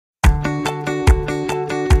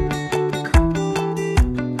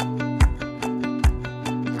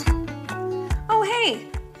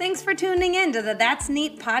Thanks for tuning in to the That's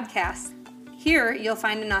Neat podcast. Here, you'll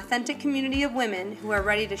find an authentic community of women who are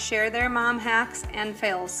ready to share their mom hacks and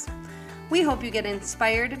fails. We hope you get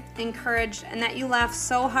inspired, encouraged, and that you laugh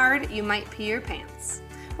so hard you might pee your pants.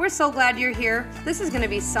 We're so glad you're here. This is going to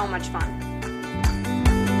be so much fun.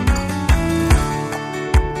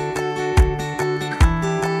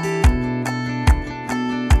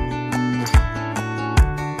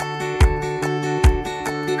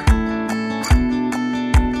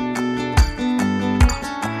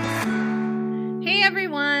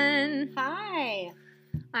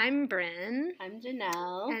 I'm Brynn. I'm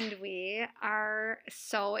Janelle. And we are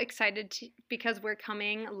so excited because we're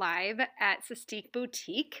coming live at Sistique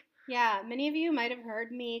Boutique. Yeah, many of you might have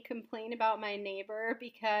heard me complain about my neighbor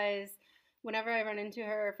because whenever I run into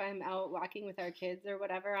her, if I'm out walking with our kids or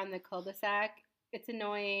whatever on the cul-de-sac, it's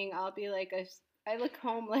annoying. I'll be like, I look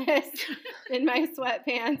homeless in my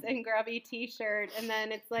sweatpants and grubby t-shirt. And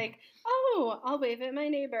then it's like, oh, I'll wave at my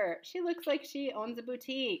neighbor. She looks like she owns a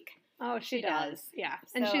boutique. Oh, she does. Yeah.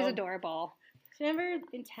 And she's adorable. She never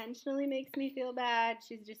intentionally makes me feel bad.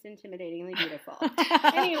 She's just intimidatingly beautiful.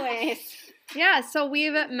 Anyways. Yeah, so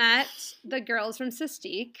we've met the girls from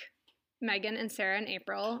Sistique, Megan and Sarah and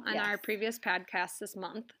April, on our previous podcast this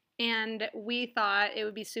month. And we thought it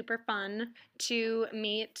would be super fun to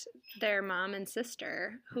meet their mom and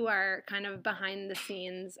sister who are kind of behind the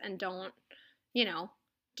scenes and don't,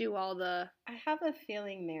 do all the... I have a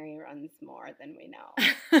feeling Mary runs more than we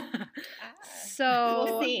know. So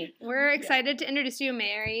we'll see. We're excited to introduce you,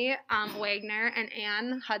 Mary Wagner and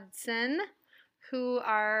Ann Hudson, who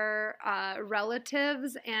are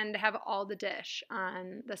relatives and have all the dish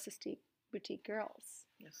on the Sistique Boutique Girls.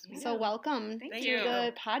 Yes, so welcome to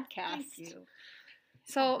the podcast. Thank you.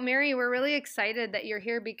 So, Mary, we're really excited that you're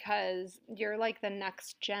here because you're like the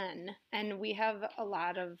next gen, and we have a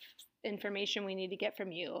lot of information we need to get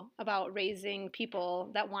from you about raising people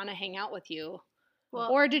that want to hang out with you. Well,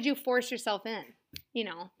 or did you force yourself in,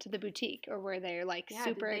 to the boutique, or were they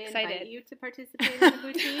super excited? Invite you to participate in the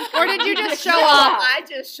boutique? Or did you just show up? I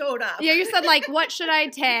just showed up. Yeah, you said what should I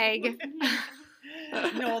tag?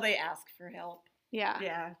 No, they ask for help.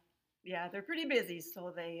 Yeah. Yeah, they're pretty busy,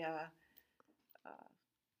 so they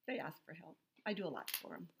ask for help. I do a lot for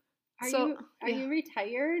them. Are you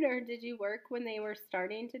retired, or did you work when they were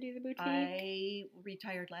starting to do the boutique? I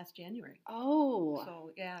retired last January. Oh. So,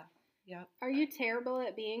 yeah. Are you terrible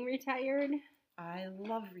at being retired? I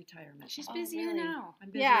love retirement. She's busier now. I'm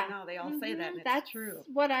busier now. They all say that, and That's it's true.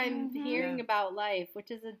 What I'm hearing about life, which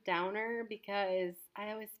is a downer because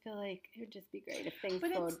I always feel like it would just be great if things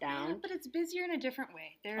slowed down. Yeah, but it's busier in a different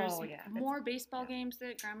way. There's more baseball games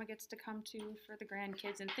that Grandma gets to come to for the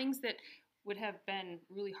grandkids and things that would have been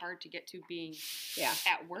really hard to get to being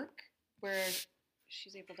at work, where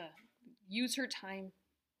she's able to use her time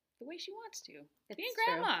the way she wants to. Being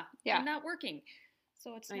grandma and not working.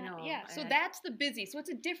 So it's not, so that's the busy. So it's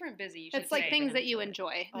a different busy, you should It's like say. things that you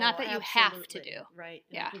enjoy, not that you have to do. Right.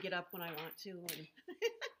 And I can get up when I want to. And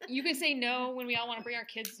you can say no when we all want to bring our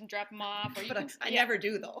kids and drop them off. Or I never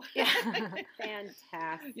do, though. Yeah.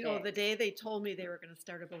 Fantastic. The day they told me they were going to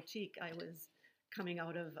start a boutique, I was coming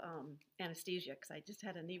out of anesthesia because I just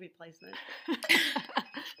had a knee replacement.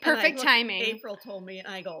 Perfect timing. April told me, and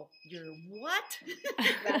I go, "You're what?"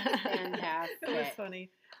 That's fantastic. It was funny.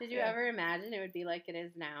 Did you ever imagine it would be like it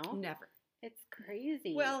is now? Never. It's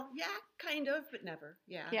crazy. Well, yeah, kind of, but never.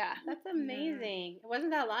 Yeah. Yeah. That's amazing. It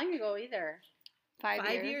wasn't that long ago either.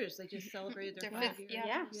 5 years. They just celebrated their 5 years.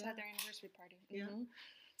 Yeah. Just had their anniversary party. Yeah. Mm-hmm.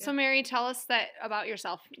 So, Mary, tell us about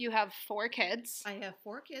yourself. You have 4 kids. I have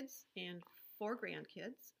 4 kids and 4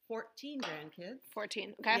 grandkids. 14 grandkids.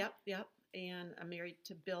 14. Okay. Yep. And I'm married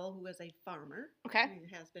to Bill, who is a farmer. Okay.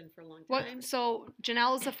 He has been for a long time. So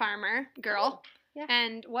Janelle is a farmer girl. Yeah.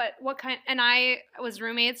 And what kind? And I was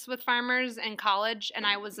roommates with farmers in college, and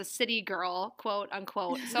I was a city girl, quote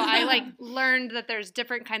unquote. So I learned that there's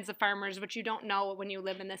different kinds of farmers, which you don't know when you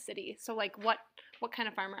live in the city. So what kind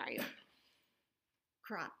of farmer are you?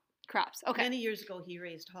 Crops. Okay. Many years ago, he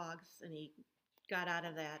raised hogs, and he got out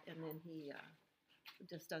of that, and then he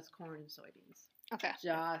just does corn and soybeans. Okay.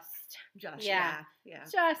 Just Just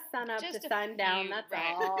sun up Just to sundown. That's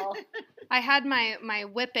all. I had my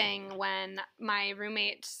whipping when my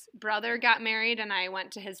roommate's brother got married, and I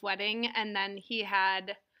went to his wedding, and then he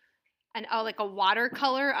had a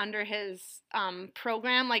watercolor under his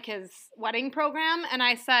program, like his wedding program, and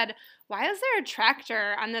I said, "Why is there a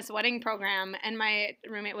tractor on this wedding program?" And my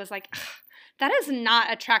roommate was like, "That is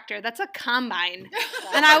not a tractor. That's a combine."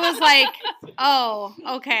 And I was like, "Oh,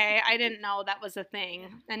 okay. I didn't know that was a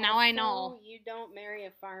thing." And now I know. You don't marry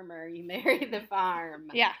a farmer. You marry the farm.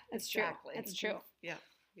 Yeah, it's exactly. true. It's true. Yeah.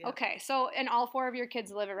 Yeah. Okay, so and all 4 of your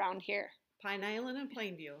kids live around here. Pine Island and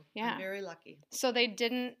Plainview. Yeah. I'm very lucky. So they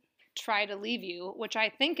didn't try to leave you, which I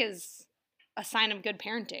think is a sign of good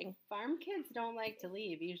parenting. Farm kids don't like to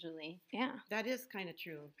leave usually. Yeah. That is kind of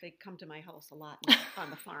true. They come to my house a lot on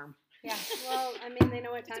the farm. Yeah. Well, I mean, they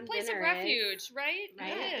know what time It's a place of dinner refuge, is. right?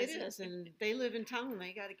 Yeah, it is. And they live in town.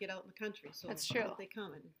 They got to get out in the country. So That's true. they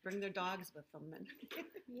come and bring their dogs with them. And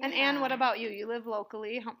And Anne, what about you? You live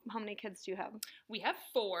locally. How many kids do you have? We have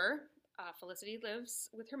 4. Felicity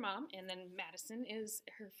lives with her mom, and then Madison is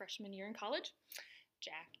her freshman year in college.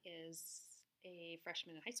 Jack is a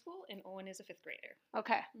freshman in high school, and Owen is a 5th grader.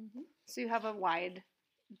 Okay. Mm-hmm. So you have a whole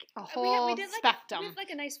whole spectrum. We have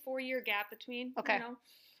like a nice 4-year gap between. Okay. You know,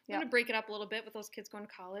 I'm gonna break it up a little bit with those kids going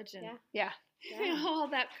to college and Yeah. you know, all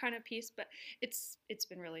that kind of piece. But it's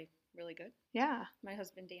been really, really good. Yeah. My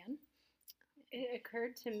husband Dan. It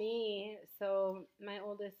occurred to me, so my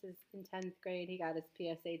oldest is in 10th grade. He got his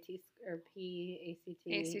PSAT or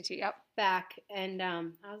PACT yep. back. And I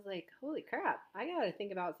was like, holy crap, I got to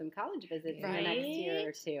think about some college visits in the next year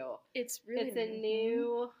or two. It's really It's a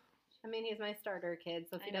new, I mean, he's my starter kid,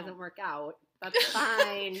 so if he doesn't work out, that's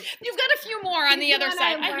fine. You've got a few more on the other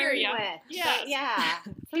side. I hear you. Yes. Yeah.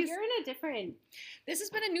 So you're in a different. This has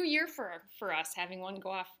been a new year for us, having one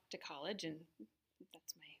go off to college, and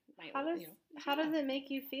that's my How does it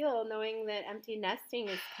make you feel knowing that empty nesting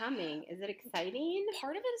is coming? Is it exciting?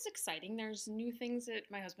 Part of it is exciting. There's new things that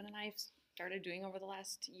my husband and I have started doing over the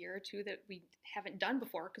last year or two that we haven't done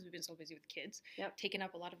before because we've been so busy with kids. Yep. Taken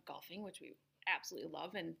up a lot of golfing, which we absolutely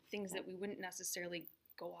love, and things that we wouldn't necessarily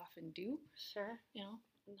go off and do. Sure. You know,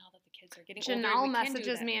 now that the kids are getting Janelle older, we can do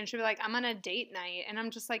messages that. me and she'll be like, I'm on a date night. And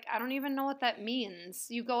I'm just like, I don't even know what that means.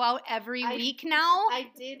 You go out every week now?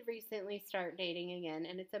 I did recently start dating again,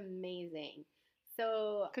 and it's amazing.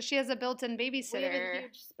 So, because she has a built-in babysitter. We have a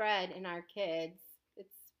huge spread in our kids.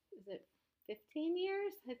 Is it 15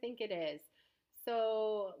 years? I think it is.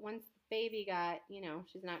 So once the baby got,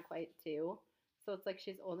 she's not quite 2. So it's like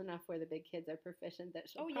she's old enough where the big kids are proficient that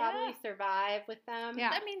she'll probably survive with them. Yeah.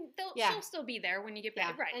 I mean, she'll still be there when you get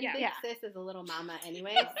back. Right. And big sis is a little mama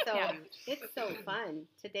anyway. So it's so fun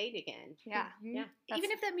to date again. Yeah. Mm-hmm. Yeah. Even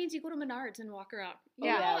if that means you go to Menards and walk around. We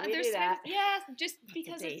do that. Just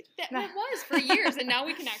because it was for years. And now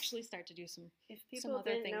we can actually start to do some If people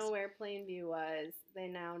didn't know where Plainview was, they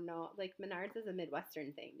now know. Like Menards is a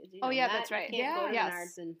Midwestern thing. Did you know that? That's right. You can't go to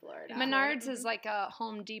Menards in Florida. Menards is like a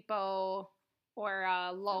Home Depot or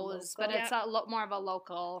Lowe's, but it's more of a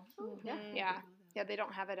local. Oh, yeah. They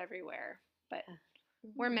don't have it everywhere, but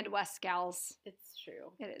we're Midwest gals. It's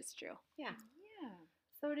true. It is true. Yeah.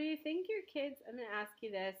 So, do you think your kids? I'm going to ask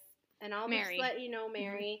you this, and I'll Mary. just let you know,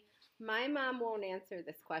 Mary. My mom won't answer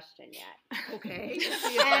this question yet. Okay.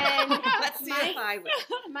 Let's see if I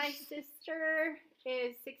will. My sister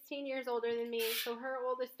is 16 years older than me, so her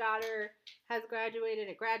oldest daughter has graduated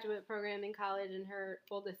a graduate program in college, and her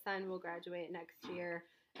oldest son will graduate next year.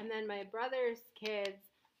 And then my brother's kids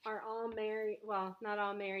are all married. Well, not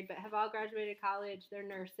all married, but have all graduated college. They're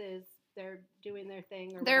nurses. They're doing their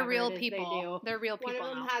thing. Or they're real people. They do. They're real people. One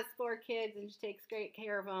of them now. has 4 kids, and she takes great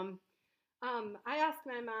care of them. I asked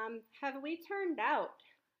my mom, have we turned out?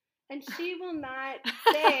 And she will not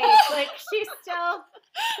say, she's still,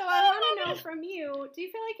 so I want to know from you, do you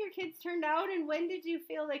feel like your kids turned out, and when did you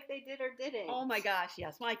feel like they did or didn't? Oh my gosh,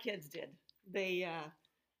 yes, my kids did. They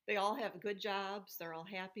all have good jobs, they're all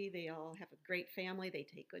happy, they all have a great family, they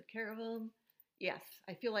take good care of them. Yes,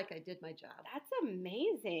 I feel like I did my job. That's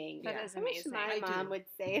amazing. That is amazing. I wish my mom would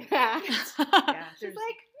say that. She's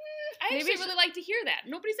like, I actually really like to hear that.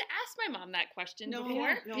 Nobody's asked my mom that question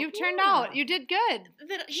before. No. You turned out. You did good.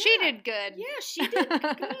 She did good. Yeah, she did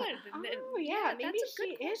good. Oh, yeah. Maybe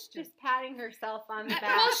she is just patting herself on the back.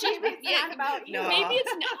 Well, it's not about you. No. Maybe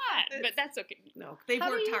it's not, but that's okay. No, they've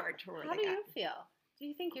worked hard to where How they do got. you feel? Do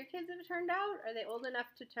you think your kids have turned out? Are they old enough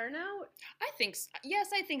to turn out? I think so. Yes,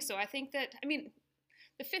 I think so. I think that,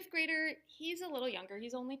 the 5th grader, he's a little younger.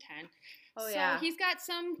 He's only 10. Oh, so yeah. He's got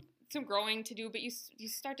some growing to do, but you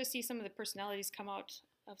start to see some of the personalities come out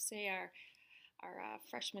of, say, our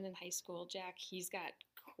freshman in high school, Jack. He's got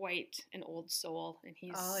quite an old soul, and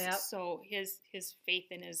he's so his faith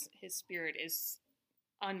and his spirit is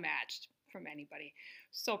unmatched from anybody.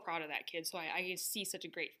 So proud of that kid. So I see such a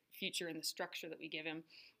great future in the structure that we give him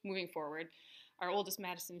moving forward. Our oldest,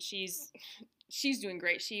 Madison, she's doing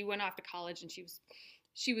great. She went off to college, and she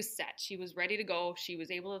was set. She was ready to go. She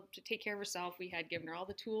was able to take care of herself. We had given her all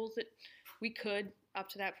the tools that we could up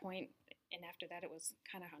to that point, and after that, it was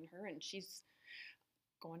kind of on her. And she's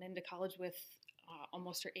going into college with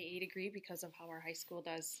almost her AA degree because of how our high school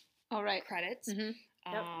does credits.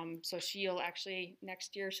 So she'll actually,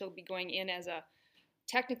 next year, she'll be going in as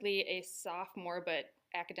technically a sophomore, but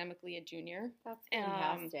academically a junior. That's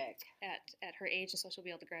fantastic. At her age, and so she'll be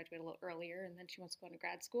able to graduate a little earlier, and then she wants to go into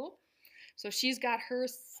grad school. So she's got her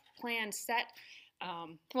plan set.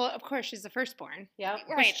 Well, of course, she's the firstborn. Yep.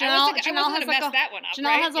 Right. Janelle has that one up.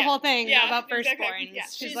 Janelle has a whole thing about firstborns. Exactly. Yeah.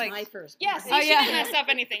 She's like my firstborn. Yes. She didn't mess up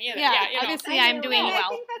anything either. Yeah. Obviously, I'm doing well. I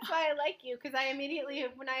think that's why I like you, because I immediately,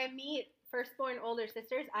 when I meet firstborn older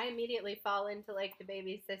sisters, I immediately fall into like the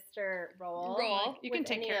baby sister role. Like, you can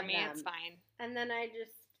take care of me. It's fine. And then I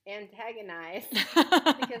just antagonize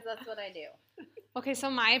because that's what I do. Okay,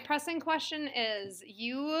 so my pressing question is,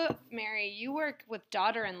 you, Mary, you work with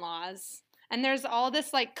daughter-in-laws, and there's all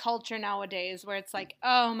this like culture nowadays where it's like,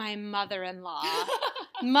 oh, my mother-in-law,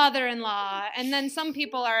 and then some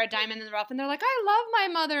people are a diamond in the rough, and they're like, I love my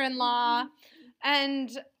mother-in-law, and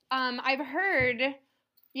I've heard,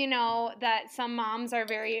 that some moms are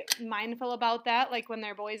very mindful about that, like when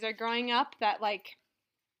their boys are growing up, that like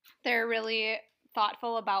they're really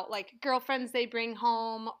thoughtful about like girlfriends they bring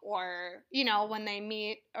home, or when they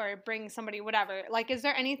meet or bring somebody, whatever. Like, is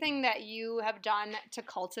there anything that you have done to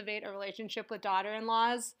cultivate a relationship with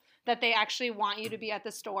daughter-in-laws that they actually want you to be at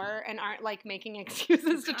the store and aren't like making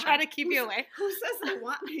excuses to try to keep you away? Who says they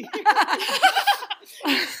want me?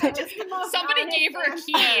 Somebody gave her a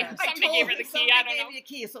key. Somebody gave her the key. I don't know. Gave me a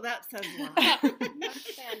key, so that says a lot.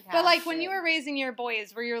 But like when you were raising your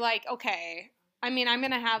boys, where you're like, okay, I mean, I'm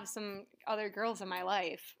gonna have some other girls in my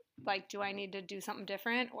life. Like, do I need to do something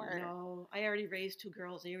different, or no? I already raised 2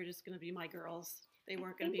 girls. They were just gonna be my girls. They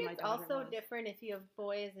weren't gonna be my daughters. It's also different if you have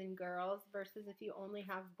boys and girls versus if you only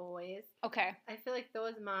have boys. Okay. I feel like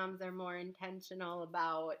those moms are more intentional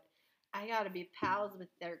about, I gotta be pals with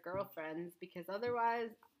their girlfriends, because otherwise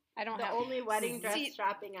the only wedding dress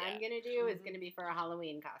shopping I'm going to do is going to be for a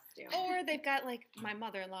Halloween costume. Or they've got like my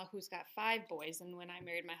mother-in-law who's got 5 boys, and when I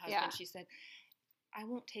married my husband, she said, I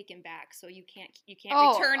won't take him back, so you can't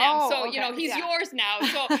return him. So, he's yours now.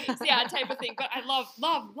 So, type of thing. But I love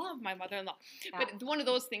my mother-in-law. Yeah. But one of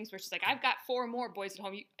those things where she's like, I've got 4 more boys at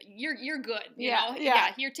home. You're good. You know?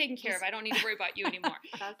 Yeah, you're taken care of. I don't need to worry about you anymore.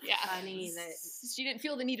 That's funny. That she didn't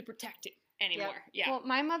feel the need to protect it anymore. Yep. Yeah. Well,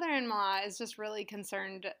 my mother-in-law is just really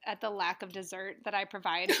concerned at the lack of dessert that I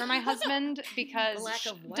provide for my husband, because the lack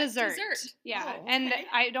of what? Dessert. Yeah. Oh, okay. And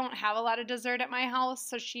I don't have a lot of dessert at my house,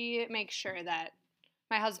 so she makes sure that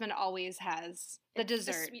my husband always has the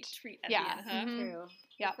dessert. A sweet treat at the end. That's true.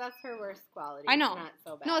 Yeah. That's her worst quality. I know. It's not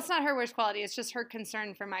so bad. No, it's not her worst quality. It's just her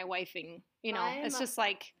concern for my wifing. It's just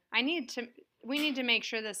like, we need to make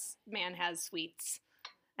sure this man has sweets.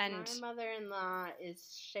 And my mother-in-law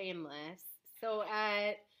is shameless. So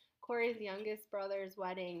at Corey's youngest brother's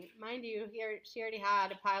wedding, mind you, she already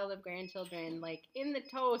had a pile of grandchildren. Like, in the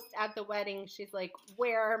toast at the wedding, she's like,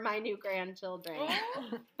 where are my new grandchildren?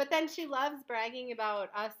 Oh. But then she loves bragging about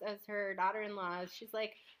us as her daughter-in-laws. She's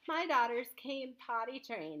like, my daughters came potty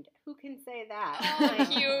trained. Who can say that? Oh, like,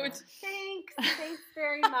 cute. Thanks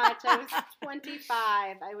very much. I was 25.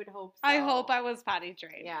 I would hope so. I hope I was potty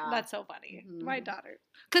trained. Yeah. That's so funny. Mm-hmm. My daughter.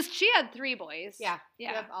 Because she had 3 boys. Yeah. You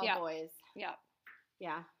have all boys. Yeah.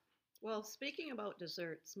 Yeah. Well, speaking about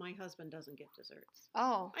desserts, my husband doesn't get desserts.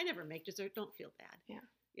 Oh. I never make dessert. Don't feel bad. Yeah.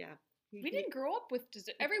 Yeah. We didn't grow up with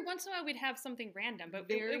dessert. Every once in a while we'd have something random, but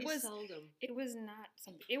very seldom. It was not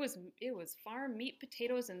something. It was farm meat,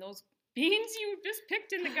 potatoes, and those beans you just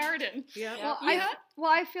picked in the garden. Yeah.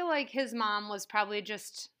 Well, I feel like his mom was probably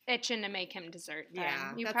just itching to make him dessert.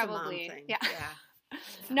 Yeah. You that's probably a mom thing. Yeah. Yeah.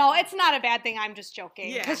 No, it's not a bad thing. I'm just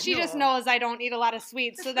joking. Yeah, because she just knows I don't eat a lot of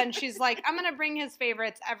sweets. So then she's like, I'm going to bring his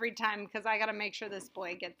favorites every time because I got to make sure this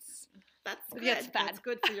boy gets That's good. fed. That's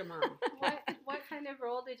good for your mom. What kind of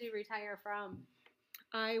role did you retire from?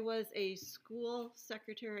 I was a school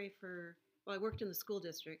secretary I worked in the school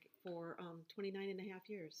district for 29 and a half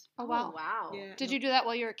years. Oh, wow. Wow. Yeah, Did you do that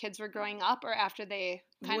while your kids were growing up or after they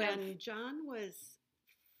When John was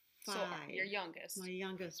 5. So your youngest. My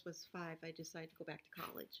youngest was 5. I decided to go back to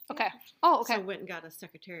college. Okay. Oh, okay. So I went and got a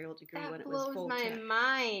secretarial degree when it was That full blows my tech.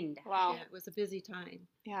 mind. Wow. Yeah, it was a busy time.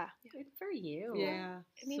 Yeah. Good for you. Yeah.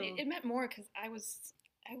 I mean, it meant more because I was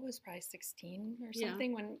probably 16 or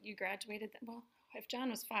something when you graduated. Well, if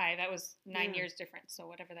John was 5, that was 9 years different. So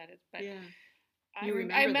whatever that is. But yeah. I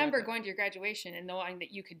remember going to your graduation and knowing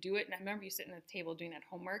that you could do it. And I remember you sitting at the table doing that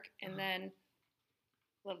homework. And then,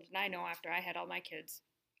 little did I know, after I had all my kids,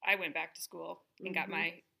 I went back to school and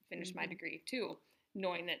finished my degree too.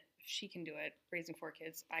 knowing that if she can do it, raising 4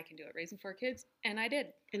 kids, I can do it, raising 4 kids, and I did.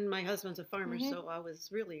 And my husband's a farmer, so I was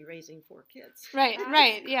really raising 4 kids. Right,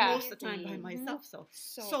 yeah. Most of the time by myself,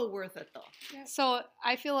 so worth it though. Yeah. So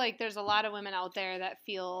I feel like there's a lot of women out there that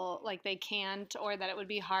feel like they can't, or that it would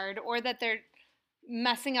be hard, or that they're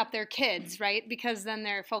messing up their kids, right? Because then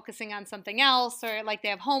they're focusing on something else, or like they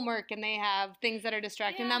have homework and they have things that are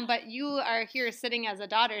distracting them. But you are here sitting as a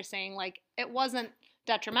daughter saying, like, it wasn't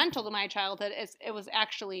detrimental to my childhood. It was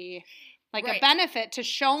actually like a benefit to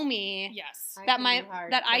show me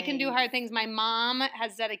that I can do hard things. My mom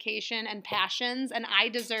has dedication and passions, and I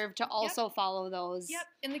deserve to also follow those. Yep,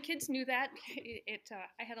 and the kids knew that.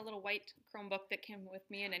 I had a little white Chromebook that came with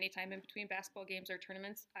me, and anytime in between basketball games or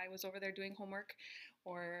tournaments, I was over there doing homework,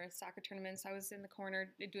 or soccer tournaments, I was in the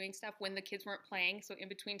corner doing stuff when the kids weren't playing. So in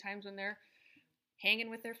between times when they're hanging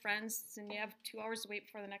with their friends and you have 2 hours to wait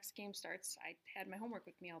before the next game starts, I had my homework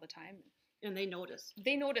with me all the time. And they noticed.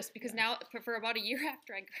 They noticed because now, for about a year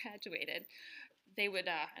after I graduated, they would,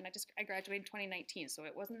 and I graduated in 2019, so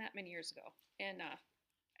it wasn't that many years ago. And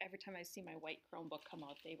every time I see my white Chromebook come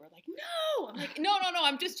out, they were like, "No!" I'm like, "No,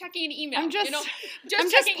 I'm just checking an email. I'm just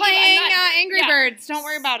checking playing Angry Birds. Don't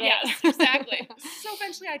worry about it." Yes, exactly. So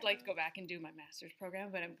eventually, I'd like to go back and do my master's program,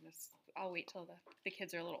 but I'll wait till the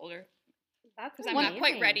kids are a little older. Because I'm not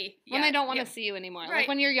quite ready yet. When they don't want to see you anymore. Right. Like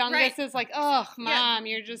when your youngest is like, "Oh, Mom,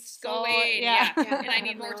 you're just go away." And I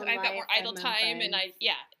need more time. I've got more idle time, and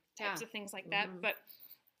types of things like that. But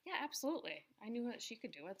yeah, absolutely. I knew that she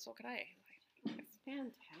could do it, so could I. It's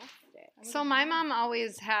fantastic. So my mom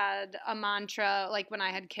always had a mantra, like when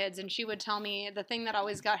I had kids, and she would tell me the thing that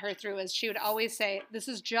always got her through is she would always say, "This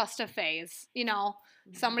is just a phase."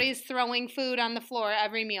 Somebody's throwing food on the floor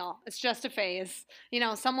every meal. It's just a phase.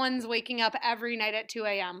 Someone's waking up every night at 2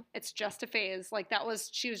 a.m. It's just a phase. Like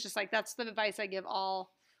she was just like, that's the advice I give all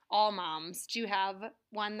moms. Do you have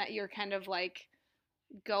one that you're kind of like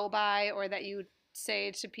go by, or that you say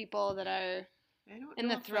to people that are in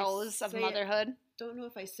the throes of motherhood? Don't know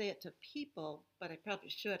if I say it to people, but I probably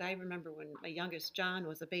should. I remember when my youngest John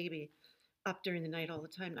was a baby, up during the night all the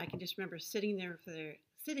time. I can just remember sitting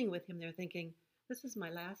with him there thinking, this is my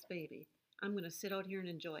last baby. I'm going to sit out here and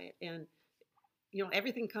enjoy it. And,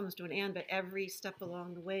 everything comes to an end, but every step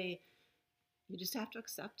along the way, you just have to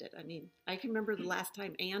accept it. I mean, I can remember the last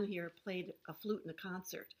time Ann here played a flute in a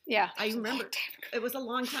concert. Yeah. I remember. It was a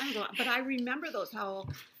long time ago, but I remember those, how,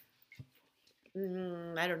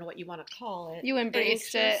 I don't know what you want to call it. You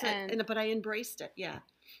embraced it. But I embraced it, yeah.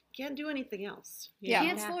 Can't do anything else. You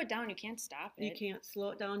can't slow it down. You can't stop it. You can't slow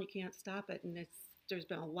it down. You can't stop it. And there's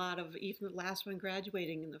been a lot of, even the last one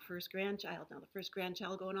graduating and the first grandchild, now the first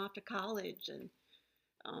grandchild going off to college, and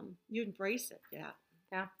you embrace it,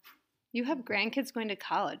 Yeah. You have grandkids going to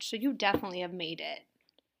college, so you definitely have made it.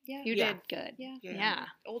 Yeah. You did good. Yeah.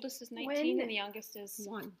 Oldest is 19 and the youngest is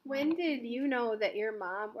 1. When did you know that your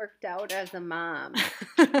mom worked out as a mom?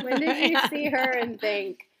 When did you see her and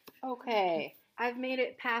think, okay, I've made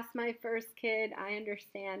it past my first kid, I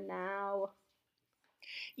understand now?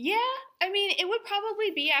 Yeah, I mean, it would probably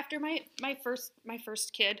be after my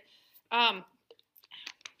first kid, and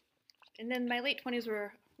then my late 20s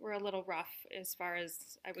were a little rough as far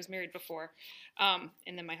as I was married before, and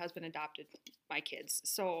then my husband adopted my kids,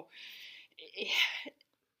 so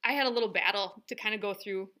I had a little battle to kind of go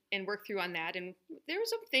through and work through on that, and there were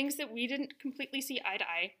some things that we didn't completely see eye to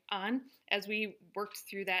eye on as we worked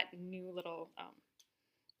through that new little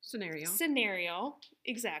scenario.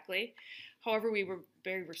 Exactly. However, we were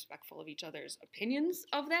very respectful of each other's opinions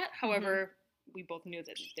of that. However, we both knew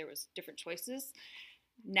that there was different choices.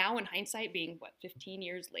 Now, in hindsight, being 15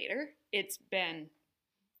 years later, it's been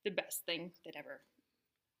the best thing that ever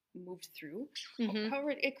moved through. However,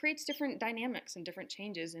 it creates different dynamics and different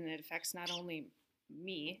changes, and it affects not only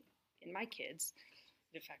me and my kids,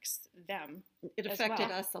 it affects them. It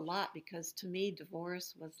affected us a lot because to me,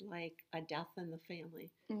 divorce was like a death in the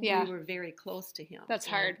family. Yeah. We were very close to him. That's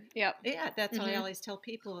hard. Yep. Yeah, that's what I always tell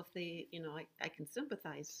people if they, I can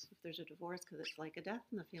sympathize if there's a divorce because it's like a death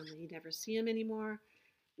in the family. You never see him anymore.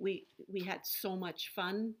 We had so much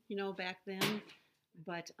fun, back then,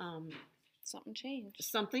 but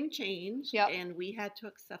something changed. Yep. And we had to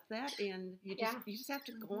accept that, and you just have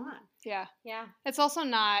to go on. Yeah. Yeah. It's also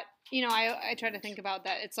not, I try to think about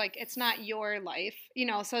that. It's like, it's not your life,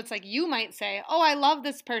 so it's like you might say, oh, I love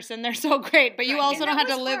this person, they're so great, but you also don't have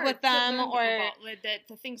to live with them, or that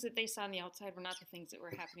the things that they saw on the outside were not the things that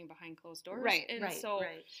were happening behind closed doors. Right. And so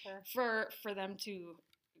for them to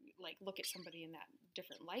look at somebody in that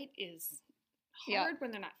different light is hard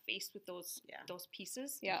when they're not faced with those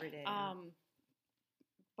pieces. Yeah. Every day,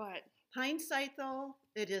 but Hindsight, though,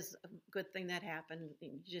 it is a good thing that happened.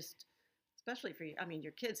 Just, especially for you. I mean,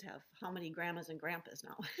 your kids have how many grandmas and grandpas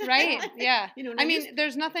now? Right. Yeah. I mean,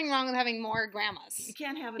 there's nothing wrong with having more grandmas. You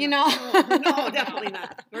can't have enough. No, definitely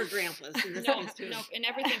not. Or grandpas. No, and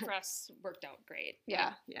everything for us worked out great.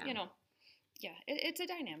 Yeah. Yeah. It's a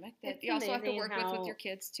dynamic that It's you also have to work amazing with your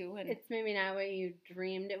kids too. And it's maybe not what you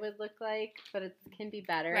dreamed it would look like, but it can be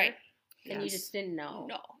better. Right. And you just didn't know.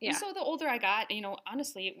 No. Yeah. And so the older I got,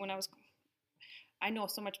 honestly, I know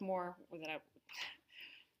so much more that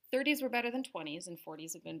 30s were better than 20s and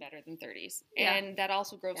 40s have been better than 30s. Yeah. And that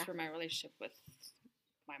also grows from my relationship with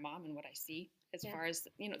my mom and what I see as far as,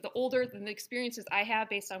 the older and the experiences I have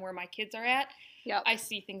based on where my kids are at. Yep. I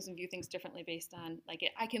see things and view things differently based on,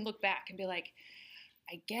 I can look back and be like,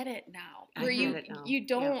 I get it now. Where you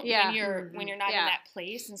don't when you're not in that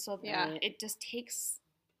place. And so it just takes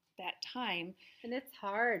that time. And it's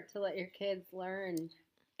hard to let your kids learn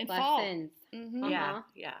and lessons. Mm-hmm. Yeah.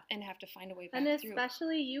 And have to find a way back and through.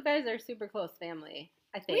 Especially you guys are super close family,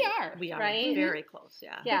 I think. We are right? very close,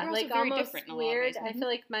 yeah. Yeah, like almost different in a lot of weird. ways. I feel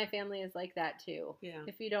like my family is like that too. Yeah.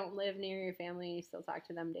 If you don't live near your family, you still talk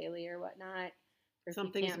to them daily or whatnot. Or if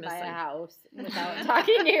Something's you can't buy missing. a house without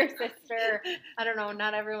talking to your sister. I don't know.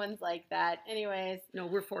 Not everyone's like that. Anyways. No,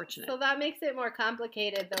 we're fortunate. So that makes it more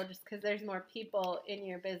complicated, though, just because there's more people in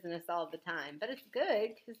your business all the time. But it's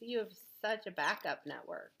good because you have such a backup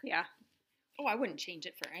network. Yeah. Oh, I wouldn't change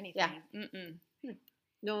it for anything. Yeah. Mm-mm.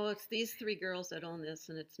 No, it's these 3 girls that own this,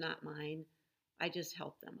 and it's not mine. I just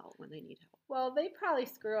help them out when they need help. Well, they probably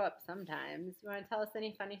screw up sometimes. You want to tell us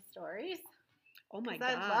any funny stories? Oh my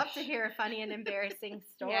gosh. I'd love to hear a funny and embarrassing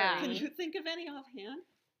story. Yeah. Can you think of any offhand?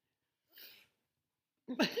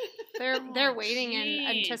 They're waiting in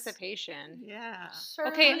anticipation. Yeah. Sure.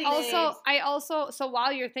 Okay, so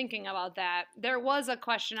while you're thinking about that, there was a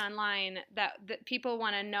question online that people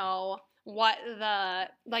want to know what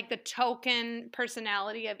the token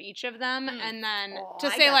personality of each of them, and then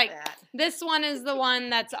to say this one is the one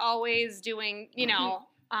that's always doing, we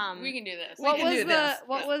can do this. What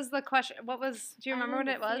was the question? Do you remember what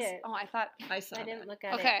it was? Oh, I thought I saw I didn't look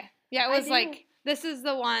at it. Okay. Yeah, it was like, this is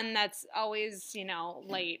the one that's always,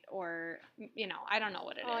 late, or, I don't know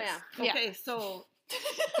what it is. Oh, yeah. Okay, so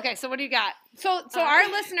Okay, so what do you got? So our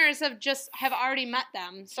listeners have already met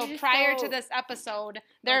them. So prior to this episode,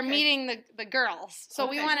 they're meeting the girls. So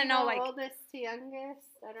we want to know, like, oldest to youngest.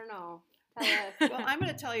 I don't know. Tell us. well, I'm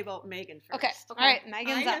going to tell you about Megan first. Okay. All right,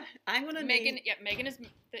 Megan's up. I'm going to Megan. Yeah, Megan is the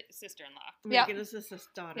sister-in-law. Megan is the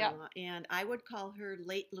daughter-in-law, and I would call her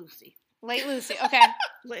Late Lucy. Late Lucy. Okay.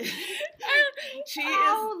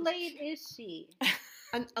 How late is she?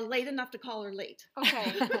 Late enough to call her late.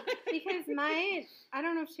 Okay. Because I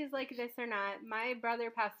don't know if she's like this or not. My brother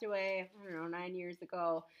passed away, 9 years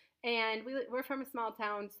ago. And we're from a small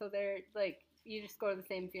town, so they're like, you just go to the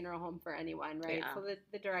same funeral home for anyone, right? Yeah. So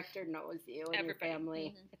the director knows you and your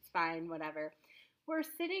family. Mm-hmm. It's fine, whatever. We're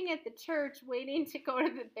sitting at the church waiting to go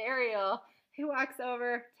to the burial. He walks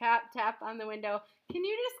over, tap, tap on the window. Can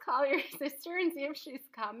you just call your sister and see if she's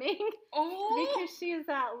coming? Oh. Because she's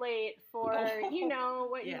that late for,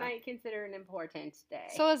 what you might consider an important day.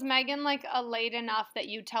 So is Megan like a late enough that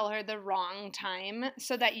you tell her the wrong time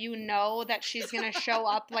so that you know that she's going to show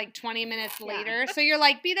up like 20 minutes later? So you're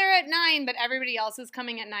like, be there at 9, but everybody else is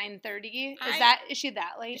coming at 9:30. Is she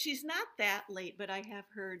that late? She's not that late, but I have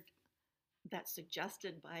heard that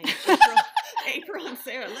suggested by April and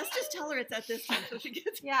Sarah. Let's just tell her it's at this time so she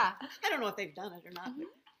gets. Yeah. I don't know if they've done it or not.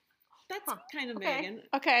 But that's kind of Megan.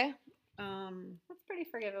 Okay. That's pretty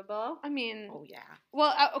forgivable. I mean. Oh yeah.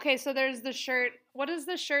 Well, okay. So there's the shirt. What does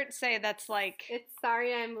the shirt say? That's like. It's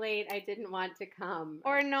sorry I'm late. I didn't want to come.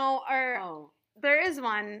 Or no. Or. Oh. There is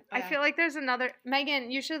one. I feel like there's another.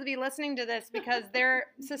 Megan, you should be listening to this because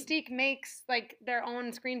Sistique makes like their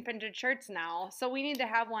own screen printed shirts now. So we need to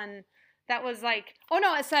have one. That was like, oh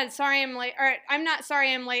no, it said, sorry I'm late, or I'm not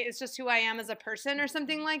sorry I'm late, it's just who I am as a person or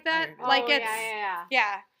something like that. Like it's,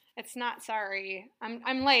 yeah, it's not sorry,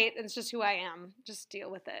 I'm late, it's just who I am. Just deal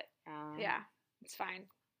with it. Yeah, it's fine.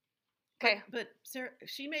 Okay. But Sarah,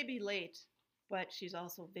 she may be late, but she's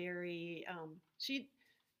also very,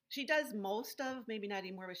 she does most of, maybe not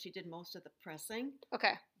anymore, but she did most of the pressing.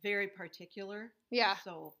 Okay. Very particular. Yeah.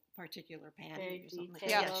 So particular padding very or something like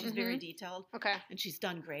detailed. that. Yeah, she's very detailed. Okay. And she's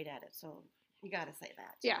done great at it, so you got to say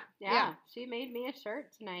that. Yeah. She made me a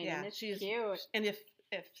shirt tonight, and it's cute. And if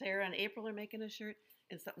Sarah and April are making a shirt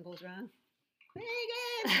and something goes wrong,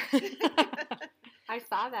 Megan! I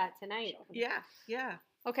saw that tonight. Yeah.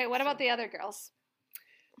 Okay, what about the other girls?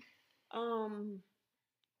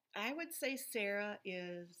 I would say Sarah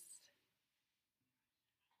is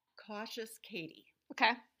cautious Katie.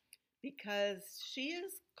 Okay. Because she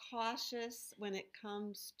is cautious when it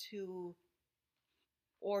comes to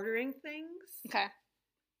ordering things. Okay.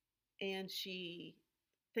 And she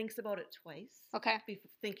thinks about it twice. Okay.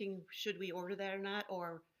 Thinking, should we order that or not,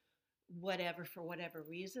 or whatever, for whatever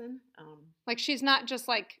reason. Like she's not just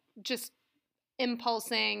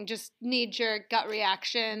impulsing, just knee-jerk gut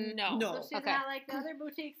reaction. No. So she's Okay. not like the other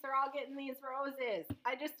boutiques are all getting these roses.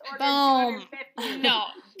 I just ordered Boom. 250. No,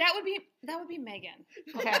 that would be Megan.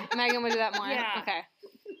 Okay, Megan would do that more. Yeah. Okay.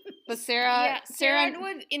 But Sarah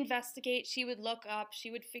would investigate. She would look up.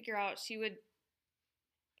 She would figure out. She would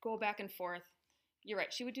go back and forth. You're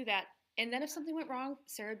right. She would do that. And then if something went wrong,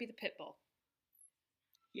 Sarah would be the pit bull.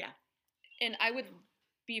 Yeah. And I would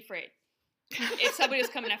be afraid if somebody was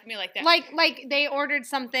coming after me like that. Like they ordered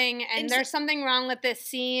something and there's something wrong with this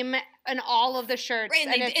seam and all of the shirts, right,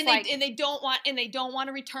 and they don't want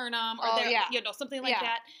to return them, or something like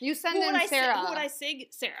that. You send in Sarah. Who would I say?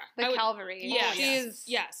 Sarah, the Calvary. Yeah,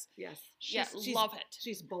 yes. Love it.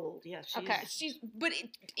 She's bold. Yes. She's but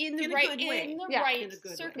in the right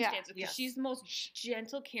circumstances. Yes. She's the most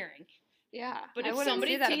gentle, caring. Yeah, but if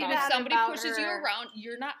somebody pushes you around,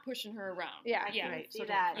 you're not pushing her around. Yeah, right. See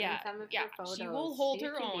that in some of her photos. She will hold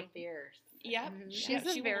her own. Fierce. Yep. Mm-hmm.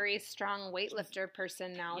 She's a very strong weightlifter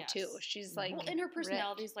person now too. She's like, and her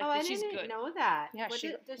personality is like that. she's good. I didn't know that. Yeah, does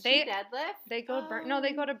she deadlift? They go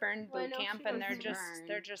they go to Burn boot camp, and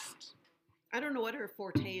they're just. I don't know what her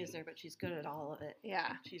forte is there, but she's good at all of it.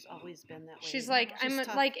 Yeah. She's always been that way. She's like, I'm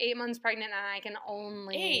tough. Like 8 months pregnant and I can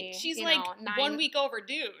only 8. She's like 9 week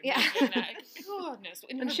overdue. Yeah. Goodness.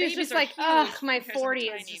 And she's just like, ugh, my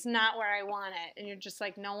 40s is not where I want it. And you're just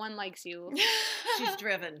like, no one likes you. She's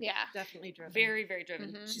driven. Yeah. Definitely driven. Very, very driven.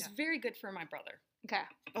 Mm-hmm. She's very good for my brother. Okay.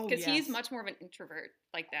 Because he's much more of an introvert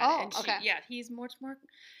like that. Oh, and okay. Yeah, he's much more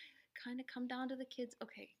kind of come down to the kids'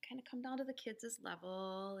 kids'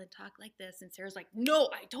 level and talk like this. And Sarah's like, no,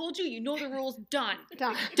 I told you, you know the rules. Done.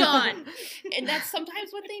 And that's sometimes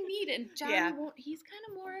what they need. And John won't, he's kind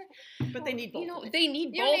of more. But they need both. They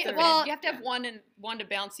need both of it. You have to have one to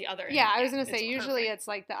balance the other. Yeah, I was going to say, usually it's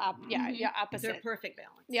like the opposite. They're perfect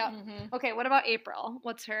balance. Yeah. Mm-hmm. Okay, what about April?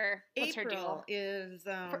 What's her deal? April is...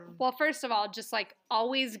 well, first of all, just like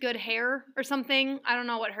always good hair or something. I don't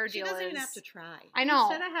know what her deal is. She doesn't even have to try. I know.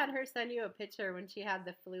 You should have had her send you a picture when she had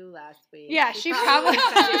the flu last week. Yeah, she probably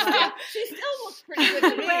she still looks pretty good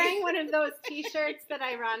to me. Wearing one of those t-shirts that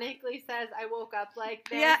ironically says, I woke up like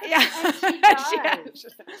this. Yeah. And she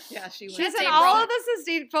does. She was. She's in all of the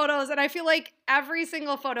Sistique photos, and I feel like every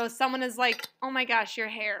single photo, someone is like, oh my gosh, your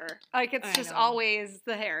hair. Like, it's just always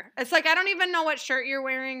the hair. It's like, I don't even know what shirt you're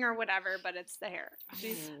wearing or whatever, but it's the hair.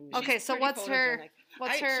 Okay, so what's her...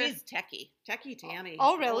 She's techie Tammy.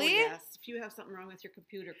 Oh, really? Oh, yes. If you have something wrong with your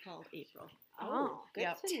computer, call April. Oh, good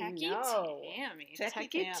to Techie know. Tammy.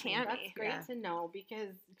 Techie Tammy. That's great to know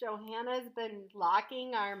because Johanna's been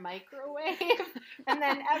locking our microwave, and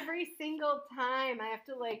then every single time I have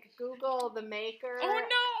to like Google the maker. Oh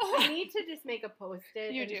no! I need to just make a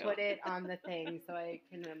post-it and put it on the thing so I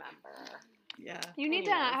can remember. Yeah. You need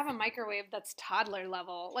to have a microwave that's toddler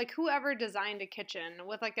level. Like whoever designed a kitchen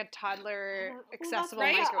with like a toddler accessible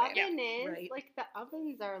microwave. The oven is. Like the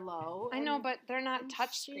ovens are low. I know, but they're not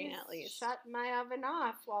touchscreen at least. Shut my oven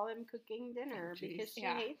off while I'm cooking dinner because she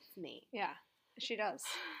hates me. Yeah, she does.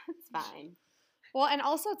 It's fine. Well, and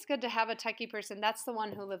also it's good to have a techie person. That's the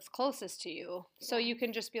one who lives closest to you. So you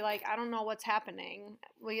can just be like, I don't know what's happening.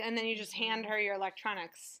 And then you just hand her your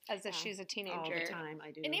electronics as if she's a teenager. All the time,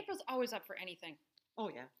 I do. And April's always up for anything. Oh,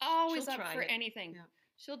 yeah. Always up for anything. Yeah.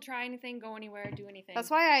 She'll try anything, go anywhere, do anything. That's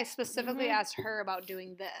why I specifically asked her about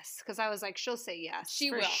doing this. Because I was like, she'll say yes.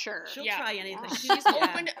 She will. Sure. She'll try anything. Yeah. She's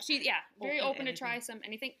open. Very open to try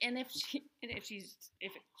anything. And if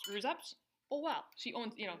it screws up, oh well. She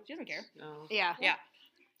owns, she doesn't care. No. Yeah. Yeah.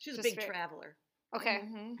 She's a big traveler. Okay.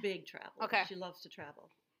 Mm-hmm. Big traveler. Okay. She loves to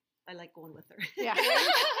travel. I like going with her. Yeah.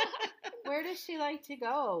 Where does she like to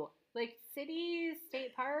go? Like cities,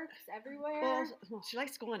 state parks, everywhere? Well, she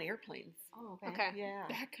likes to go on airplanes. Oh, okay. Yeah.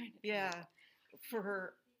 That kind of Yeah. For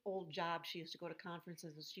her old job, she used to go to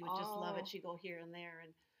conferences, and she would just love it. She'd go here and there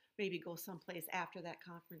and maybe go someplace after that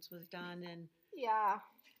conference was done. And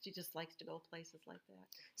she just likes to go places like that.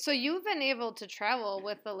 So you've been able to travel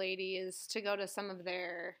with the ladies to go to some of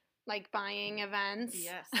their like buying events.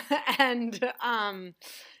 Yes. And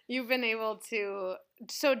you've been able to.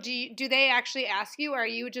 So do they actually ask you, or are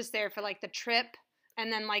you just there for like the trip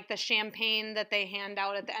and then like the champagne that they hand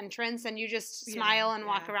out at the entrance, and you just smile and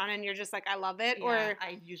walk around, and you're just like, I love it. Yeah, or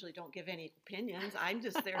I usually don't give any opinions. I'm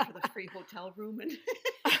just there for the free hotel room. And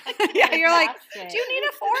yeah, you're like, do you need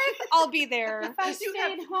a fourth? I'll be there. If I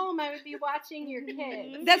stayed home, I would be watching your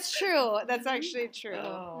kids. That's true. That's actually true.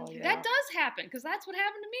 Oh, yeah. That does happen because that's what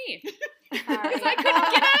happened to me. Sorry. Because I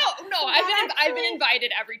couldn't get out. No, So I've been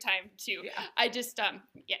invited every time too. Yeah. I just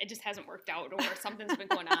it just hasn't worked out, or something's been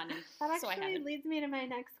going on, and That so I actually haven't. leads me to my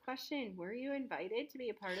next question. Were you invited to be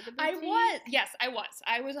a part of the I boutique? was. Yes, I was.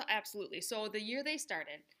 I was absolutely. So the year they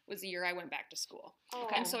started was the year I went back to school. Oh.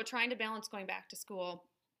 And so trying to balance going back to school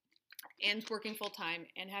and working full time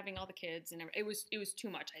and having all the kids and it was too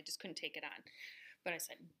much. I just couldn't take it on. But I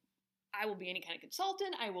said, I will be any kind of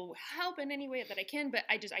consultant. I will help in any way that I can, but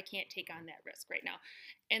I can't take on that risk right now.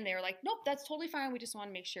 And they were like, nope, that's totally fine. We just want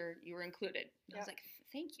to make sure you were included. And I was like,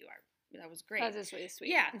 thank you. That was great. That was really sweet.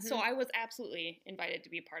 Yeah. So I was absolutely invited to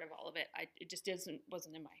be a part of all of it. It just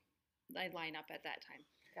wasn't in my lineup at that time.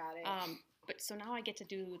 Got it. But so now I get to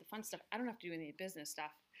do the fun stuff. I don't have to do any business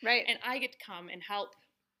stuff. Right. And I get to come and help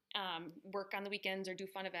work on the weekends or do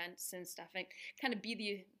fun events and stuff, and kind of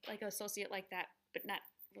be the associate like that, but not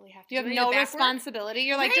really have to. You have do any no of the back work. responsibility.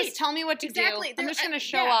 You're like, just tell me what to do. I'm just going to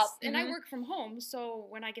show up. And I work from home, so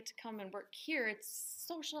when I get to come and work here, it's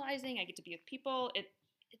socializing. I get to be with people.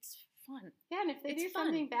 It's fun. Yeah, and if they It's do fun.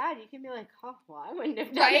 something bad, you can be like, oh, well, I wouldn't have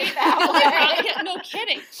done Right? it that way. Yeah, no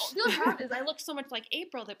kidding. The other problem is I look so much like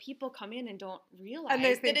April that people come in and don't realize And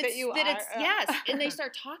they think that that you are. yes, and they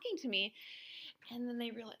start talking to me, and then they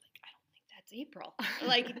realize like, I don't think that's April.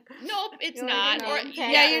 Like, nope, it's You're not. like Or a name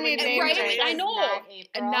tag yeah, you when need you name work. tags. I It's know. not April.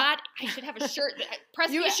 I should have a shirt. Press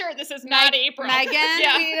me a shirt that says Meg- not April. Megan,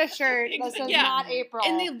 Yeah. we need a shirt that says Yeah. not April.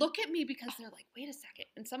 And they look at me because they're like, wait a second.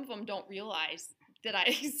 And some of them don't realize that I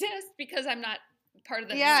exist because I'm not part of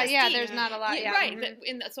the yeah, Sistique. there's not a lot. Yeah, Right.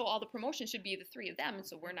 mhm. So all the promotion should be the three of them, and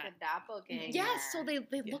so we're not. The doppelganger. Yes, so they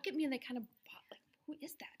look at me and they kind of like, who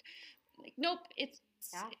is that? Like, nope, it's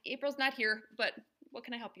April's not here, but what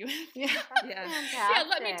can I help you with? Yeah. Yeah. Yeah,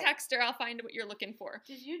 let me Fantastic. text her. I'll find what you're looking for.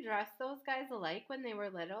 Did you dress those guys alike when they were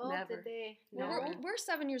little? Never. Did they? No. We're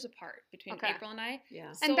 7 years apart between Okay. April and I.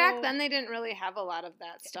 Yeah. And back So- then, they didn't really have a lot of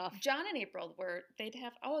that stuff. John and April they'd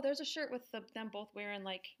have, there's a shirt with them both wearing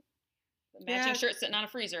like matching Yeah. shirts sitting on a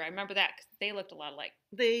freezer. I remember that 'cause they looked a lot alike.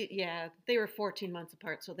 They were 14 months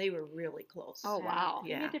apart, so they were really close. Oh, wow.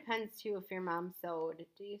 Yeah. It depends too if your mom sewed.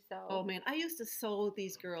 Do you sew? Oh man, I used to sew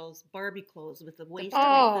these girls Barbie clothes with the waist.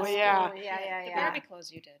 Oh, like this. yeah. Oh, yeah. The Barbie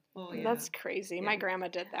clothes you did. Oh yeah. That's crazy. My Yeah. grandma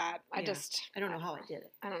did that. I Yeah. just, I don't know how I did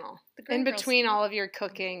it. I don't know. The In girls- between all of your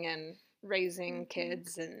cooking and raising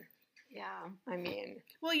kids, and Yeah. I mean,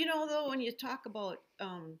 Well, though, when you talk about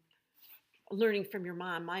learning from your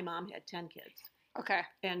mom, my mom had 10 kids, okay.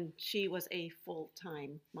 and she was a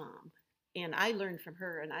full-time mom, and I learned from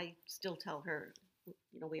her, and I still tell her,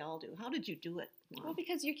 we all do. How did you do it, Mom? Well,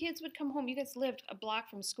 because your kids would come home. You guys lived a block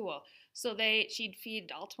from school. So she'd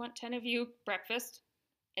feed all 10 of you breakfast,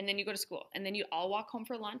 and then you go to school. And then you'd all walk home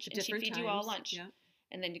for lunch, and she'd Different feed you all times, lunch. yeah.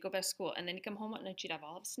 And then you go back to school. And then you come home at night, you'd have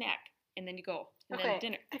all of a snack. And then you go. And Okay. then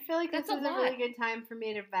dinner. I feel like That's this a is a really lot. good time for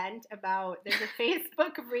me to vent about. There's a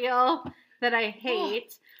Facebook reel that I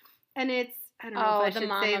hate, and it's I don't know Oh, if I the should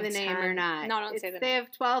mom say of the name or 10. not. No, don't say the They name.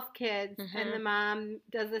 have 12 kids, and Mhm. the mom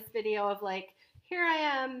does this video of like, here I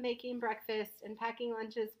am making breakfast and packing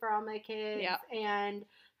lunches for all my kids, Yep. and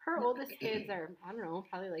her oldest kids are I don't know,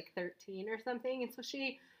 probably like 13 or something, and so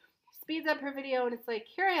she speeds up her video, and it's like,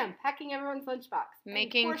 here I am packing everyone's lunchbox, and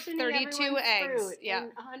Making portioning 32 everyone's eggs, fruit yeah.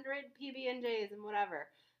 and 100 PB&Js and whatever.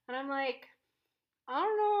 And I'm like, I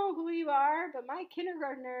don't know who you are, but my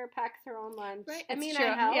kindergartner packs her own lunch. Right, I It's mean, true.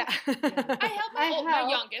 I help. Yeah. I help my, I my help.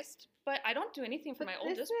 youngest, but I don't do anything for But my this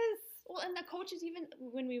oldest. is, Well, and the coaches, even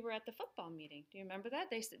when we were at the football meeting, do you remember that?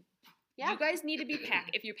 They said, yeah. you guys need to be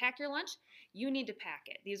packed. If you pack your lunch, you need to pack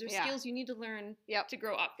it. These are Yeah. skills you need to learn Yep. to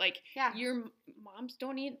grow up. Like, Yeah. your moms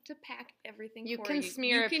don't need to pack everything You for can you.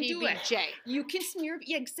 smear you a can do it. PBJ. You can smear,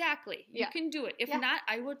 yeah, exactly. Yeah. You can do it. If Yeah. not,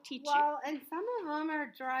 I will teach you. Well, and some of them are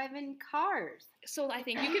driving cars. So I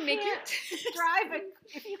think you can make your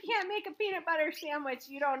If you can't make a peanut butter sandwich,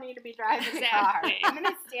 you don't need to be driving a Exactly. car. I'm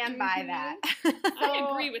going to stand by that. I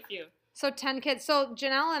agree with you. So 10 kids. So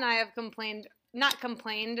Janelle and I have not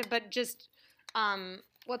complained, but just,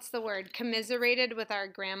 what's the word? Commiserated with our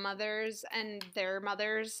grandmothers and their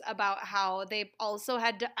mothers about how they also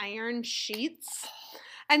had to iron sheets.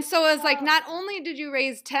 And so it was like, not only did you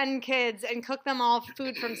raise 10 kids and cook them all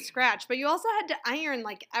food from scratch, but you also had to iron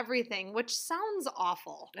like everything, which sounds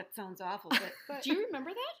awful. That sounds awful. But Do you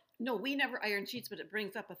remember that? no, we never iron sheets, but it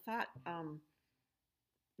brings up a thought.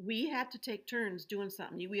 we had to take turns doing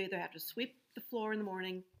something. You either have to sweep the floor in the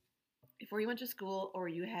morning before you went to school, or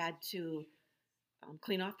you had to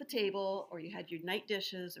clean off the table, or you had your night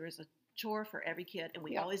dishes. There was a chore for every kid, and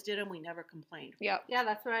we always did them. We never complained. Yep. Yeah,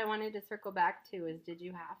 that's what I wanted to circle back to is, did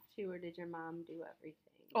you have to, or did your mom do everything?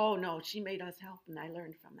 Oh, no, she made us help, and I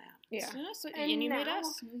learned from that. Yeah. And you made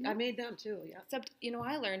us. Mm-hmm. I made them, too, yeah. Except,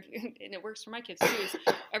 I learned, and it works for my kids, too, is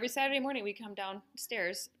every Saturday morning we come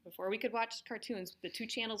downstairs, before we could watch cartoons, the 2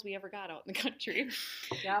 channels we ever got out in the country,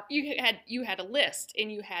 you had a list, and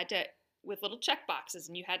you had to, with little check boxes,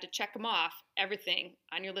 and you had to check them off, everything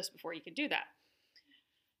on your list before you could do that.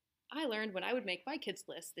 I learned when I would make my kids'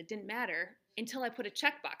 list that didn't matter until I put a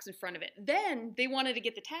checkbox in front of it. Then they wanted to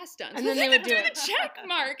get the task done. And then they would do the check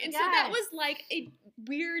mark. And so that was like a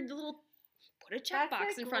weird little put a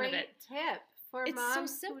checkbox in front of it. That's a great tip for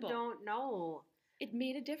moms so simple. Who don't know. It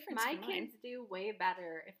made a difference. My kids do way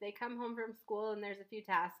better. If they come home from school and there's a few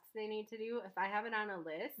tasks they need to do, if I have it on a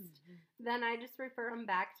list, then I just refer them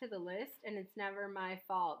back to the list, and it's never my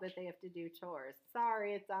fault that they have to do chores.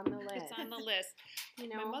 Sorry, it's on the list. It's on the list.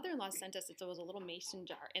 My mother-in-law sent us, it was a little mason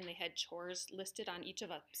jar, and they had chores listed on each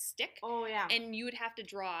of a stick. Oh, yeah. And you would have to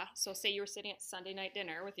draw. So say you were sitting at Sunday night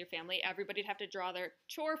dinner with your family, everybody'd have to draw their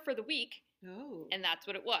chore for the week. Oh. And that's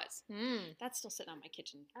what it was. That's still sitting on my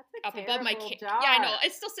kitchen. That's a up above my jar. Yeah, I know.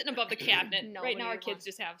 It's still sitting above the cabinet. Right now our kids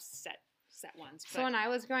just have set ones. So when I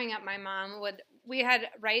was growing up, my mom we had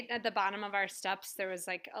right at the bottom of our steps, there was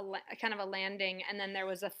like a kind of a landing, and then there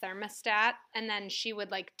was a thermostat, and then she would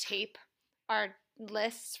like tape our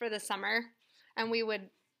lists for the summer, and we would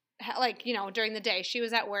during the day, she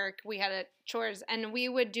was at work, we had chores, and we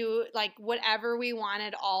would do like whatever we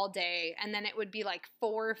wanted all day, and then it would be like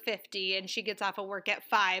 4:50, and she gets off of work at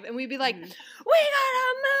 5, and we'd be like, we gotta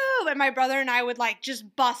move, and my brother and I would like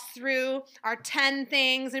just bust through our 10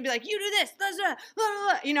 things and be like, you do this, blah, blah,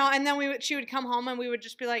 blah, and then she would come home and we would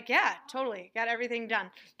just be like, yeah, totally, got everything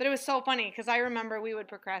done. But it was so funny because I remember we would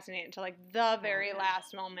procrastinate until like the very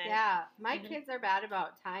last moment. Yeah, my kids are bad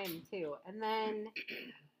about time too, and then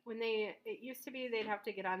it used to be they'd have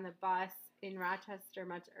to get on the bus in Rochester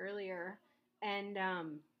much earlier, and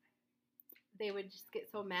they would just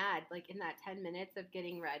get so mad, like in that 10 minutes of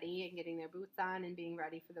getting ready and getting their boots on and being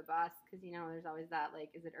ready for the bus, because there's always that, like,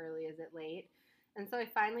 is it early, is it late? And so I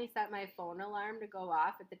finally set my phone alarm to go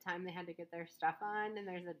off at the time they had to get their stuff on, and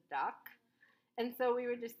there's a duck, and so we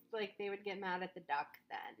would just, like, they would get mad at the duck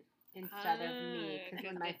then. Instead of me, because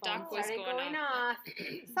when my phone started going off,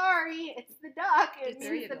 sorry, it's the duck. It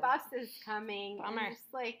means the bus is coming. Bummer. And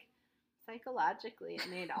just like psychologically, it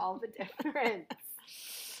made all the difference.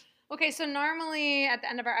 Okay, so normally at the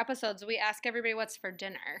end of our episodes, we ask everybody what's for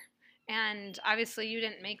dinner, and obviously you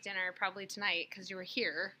didn't make dinner probably tonight because you were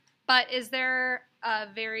here. But is there a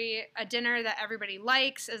dinner that everybody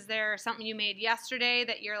likes? Is there something you made yesterday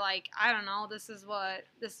that you're like, I don't know, this is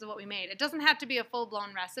what we made? It doesn't have to be a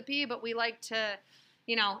full-blown recipe, but we like to,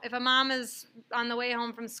 if a mom is on the way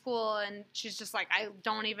home from school and she's just like, I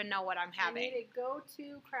don't even know what I'm having. I need a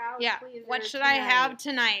go-to crowd pleaser. What should I have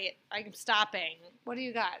tonight? I'm stopping. What do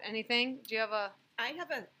you got? Anything? Do you have a? I have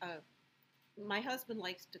my husband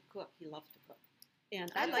likes to cook. He loves to cook. And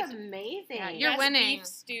that's amazing. Yeah, you're winning. Beef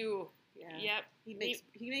stew. Yeah. Yep. He makes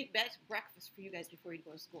best breakfast for you guys before you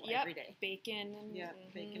go to school every day. Bacon and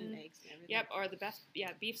bacon and eggs and everything. Yep, or the best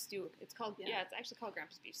beef stew. It's called it's actually called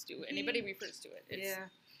Grandpa's beef stew. Anybody refers to it. It's, Is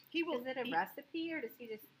it a recipe, or does he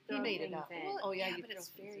just throw made things it up? in? Oh yeah, but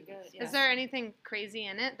it's very good. Yeah. Is there anything crazy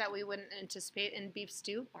in it that we wouldn't anticipate in beef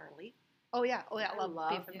stew? Barley. Oh yeah, I love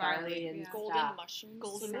beef and barley and golden stuff. mushrooms.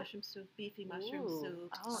 Golden mushroom soup, beefy mushroom soup.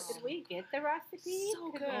 Oh, did we get the recipe?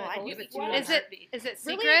 So good. I'd give it to you. Is it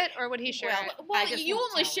secret, or would he share it? Well, you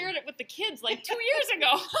only shared it with the kids like 2 years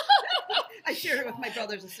ago. I shared it with my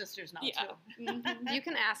brothers and sisters now too. Mm-hmm. You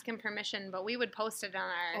can ask him permission, but we would post it on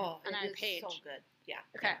our page. So good. Yeah.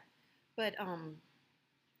 Okay. But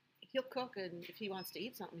he'll cook, and if he wants to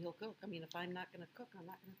eat something, he'll cook. I mean, if I'm not going to cook, I'm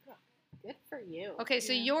not going to cook. Good for you. Okay,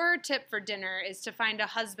 so your tip for dinner is to find a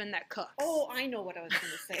husband that cooks. Oh, I know what I was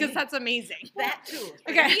going to say. Because that's amazing. That too.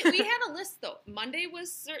 Okay. We had a list though. Monday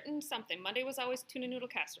was certain something. Monday was always tuna noodle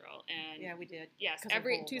casserole, and yeah, we did. Yes,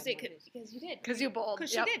 every Tuesday because you did. Because you bowled.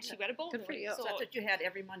 Because she did. She got a bowl. Good for you. So that's what you had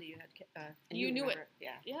every Monday. You had. And you knew it. Yeah.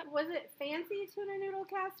 Yeah. Was it fancy tuna noodle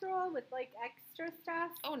casserole with like extra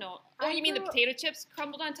stuff? Oh no. Oh, you mean the potato chips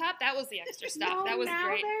crumbled on top? That was the extra stuff. No, that was now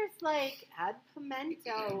great. There's like add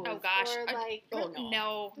pimentos. Oh gosh. Or like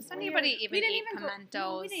no. Does anybody even eat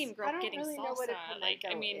pimentos? We didn't even grow up getting really salsa. Know what a like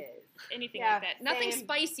I mean, is. anything like that. Nothing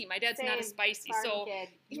spicy. My dad's not a spicy, so kid.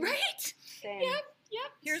 right. Same.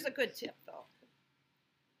 Yep. Here's a good tip though.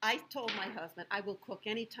 I told my husband, I will cook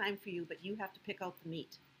any time for you, but you have to pick out the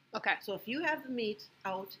meat. Okay. So if you have the meat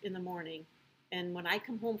out in the morning, and when I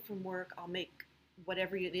come home from work, I'll make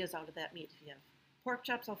whatever it is out of that meat. If you have pork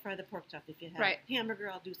chops, I'll fry the pork chop. If you have hamburger,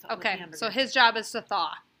 I'll do something with hamburger. So his job is to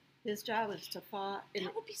thaw. His job is to thaw.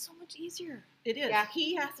 That would be so much easier. It is. Yeah.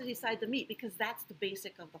 He has to decide the meat because that's the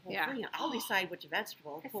basic of the whole thing. I'll decide which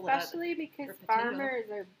vegetable. Especially because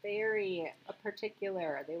farmers are very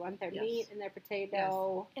particular. They want their meat and their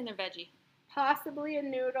potato. And their veggie. Possibly a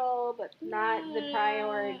noodle, but not the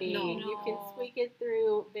priority. No. You can squeak it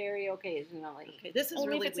through very occasionally. Okay, this is only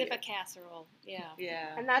really if it's weird. a casserole. Yeah.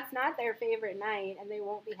 Yeah. And that's not their favorite night, and they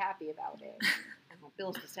won't be happy about it.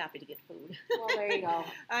 Bill's just happy to get food. Well, there you go.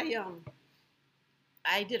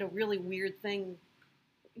 I did a really weird thing.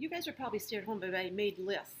 You guys are probably stay at home, but I made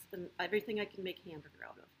lists and everything I can make hamburger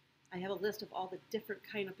out of. I have a list of all the different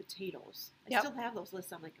kind of potatoes. I still have those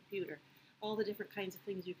lists on my computer. All the different kinds of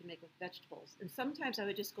things you can make with vegetables. And sometimes I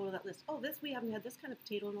would just go to that list. Oh, we haven't had this kind of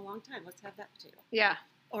potato in a long time. Let's have that potato. Yeah.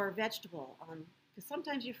 Or vegetable. Because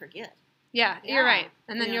sometimes you forget. Yeah, you're right.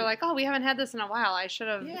 And then you're like, oh, we haven't had this in a while. I should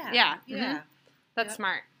have. Yeah. Mm-hmm. That's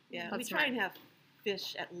smart. Yeah. We try and have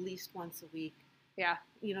fish at least once a week. Yeah.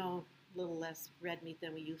 You know, a little less red meat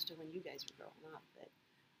than we used to when you guys were growing up. But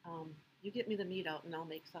you get me the meat out and I'll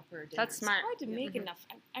make supper or dinner. That's smart. It's hard to make enough.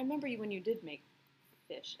 I remember you when you did make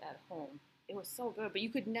fish at home. It was so good, but you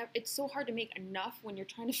could never. It's so hard to make enough when you're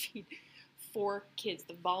trying to feed 4 kids.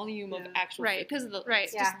 The volume of actual food, because of the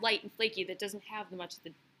it's just light and flaky. That doesn't have much of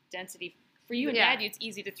the density. For you and Daddy, it's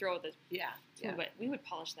easy to throw the but we would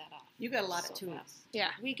polish that off. You got a lot of tuna. Fast.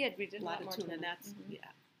 Yeah, we did. We did a lot of more tuna. That's a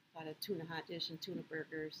lot of tuna hot dish and tuna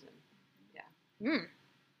burgers and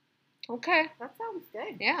Okay, that sounds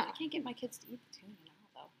good. Yeah, I can't get my kids to eat the tuna now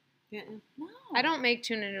though. Yeah, no, I don't make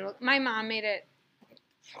tuna noodles. My mom made it.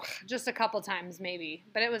 Just a couple times maybe,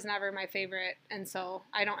 but it was never my favorite, and so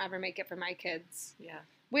I don't ever make it for my kids. Yeah,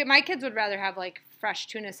 my kids would rather have like fresh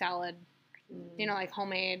tuna salad, you know, like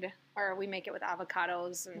homemade, or we make it with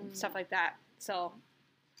avocados and stuff like that. So,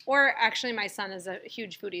 or actually, my son is a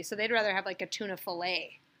huge foodie, so they'd rather have like a tuna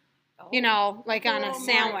fillet, you know, like on a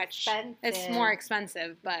sandwich. It's more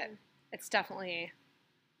expensive, but it's definitely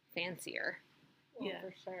fancier. Yeah,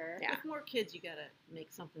 for sure. Yeah. With more kids, you gotta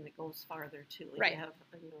make something that goes farther too. If you have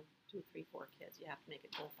 2, 3, 4 kids, you have to make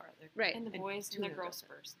it go farther. Right. And the boys and their growth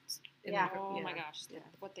spurts. Yeah. Oh my gosh,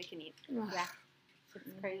 what they can eat. Yeah.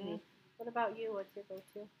 It's crazy. What about you? What's your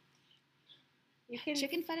go-to?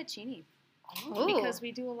 Chicken fettuccine. Oh. Because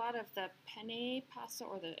we do a lot of the penne pasta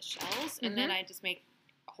or the shells, and then I just make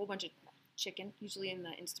a whole bunch of chicken, usually in the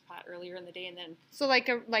Instapot earlier in the day, and then like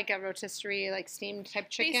a rotisserie, like steamed type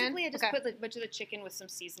chicken. Basically, I just put a bunch of the chicken with some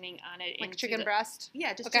seasoning on it, like chicken breast.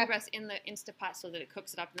 Yeah, just chicken breast in the Instapot so that it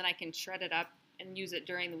cooks it up, and then I can shred it up and use it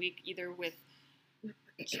during the week, either with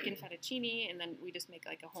chicken fettuccine, and then we just make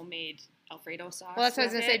like a homemade Alfredo sauce. Well, that's what I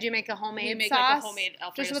was gonna say. Do you make a homemade sauce? Like a homemade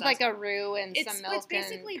Alfredo just with sauce. like a roux and some milk it's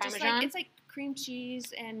basically and Parmesan? Just like, it's like cream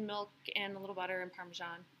cheese and milk and a little butter and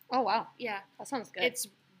Parmesan. Oh wow! Yeah, that sounds good. It's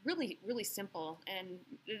really, really simple, and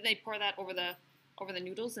they pour that over the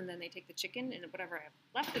noodles, and then they take the chicken and whatever I have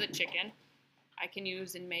left of the chicken, I can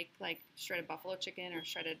use and make like shredded buffalo chicken or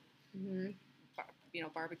shredded,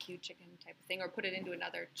 barbecue chicken type of thing, or put it into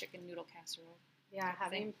another chicken noodle casserole. Yeah,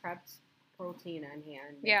 having prepped protein on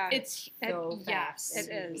hand. Yeah, it's so yes, it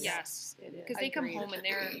is. Yes, it is. Because they come home and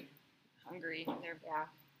they're hungry. They're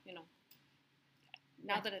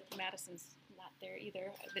Now that Madison's not there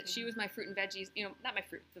either, that she was my fruit and veggies, not my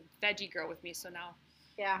fruit, the veggie girl with me. So now,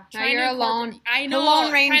 now you're alone. I know.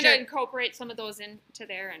 Lone Ranger. Trying to incorporate some of those into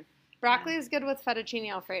there, and broccoli is good with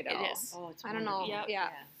fettuccine Alfredo. It is. Oh, it's I don't know. Yep. Yeah.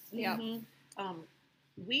 Yeah. Mm-hmm.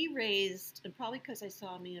 We raised, and probably because I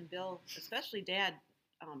saw me and Bill, especially Dad,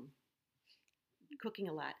 cooking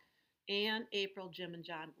a lot. Ann, April, Jim, and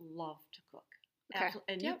John love to cook. Okay.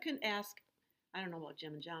 And you can ask, I don't know about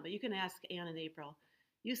Jim and John, but you can ask Ann and April.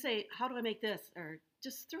 You say, how do I make this? Or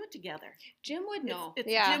just throw it together. Jim would know.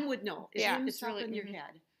 Jim would know. It's really in your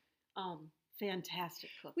head.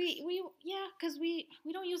 Fantastic cooks. Because we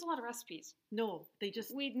don't use a lot of recipes. No,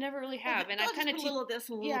 we never really have. And I've kind of a little of this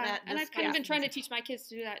and a little of that. And I've kind of been trying to teach my kids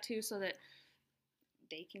to do that too, so that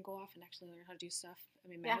they can go off and actually learn how to do stuff. I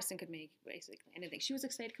mean, Madison could make basically anything. She was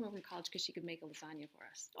excited to come over from college because she could make a lasagna for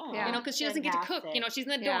us. Oh, because she doesn't get to cook. She's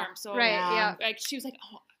in the dorm, so like she was like,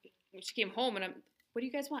 when she came home and what do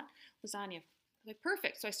you guys want? Lasagna. I'm like,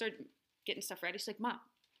 perfect. So I started getting stuff ready. She's like, Mom,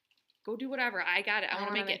 go do I got it. I want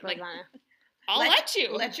to make it. Like, I'll let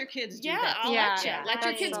you. Let your kids do that. I'll let you. Let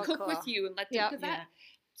your kids cook with you and let them, because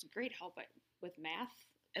it's a great help with math.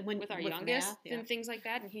 And with our youngest and things like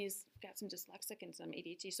that, and he's got some dyslexic and some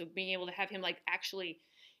ADHD, so being able to have him like actually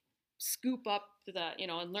scoop up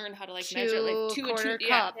and learn how to like measure like 2 and 2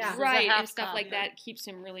 right, and stuff like that keeps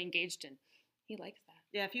him really engaged, and he likes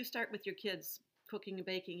that. Yeah, if you start with your kids cooking and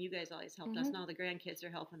baking, you guys always helped us. Now the grandkids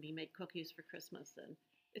are helping me make cookies for Christmas, and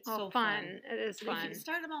it's so fun. It is fun. You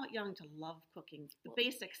start them out young to love cooking, the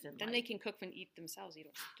basics in life. Then they can cook and eat themselves. You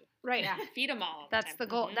don't have to. Right. Yeah. Feed them all. That's the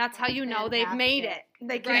goal. That's how you know they've made it.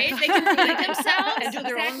 They can feed themselves and do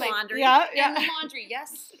their own laundry. Yeah. And the laundry.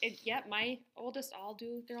 Yes. My oldest all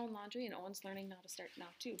do their own laundry, and Owen's learning now to start now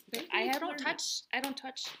too. I don't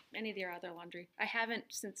touch any of their other laundry. I haven't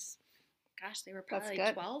since, they were probably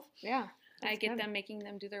 12. Yeah. I get them making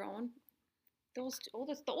them do their own. The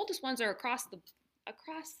oldest ones are across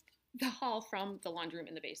the hall from the laundry room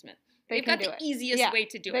in the basement. They've got the easiest way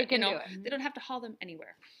to do it. They don't have to haul them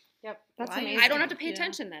anywhere. Yep, that's amazing. I don't have to pay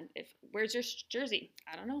attention then. Where's your jersey?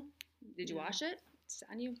 I don't know. Did you wash it? It's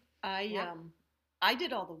on you. I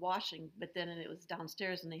did all the washing, but then it was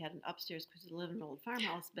downstairs and they had an upstairs because they live in an old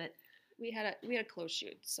farmhouse. But we had a clothes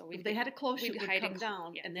chute, so they had a clothes chute would come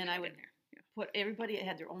down, and then I would put everybody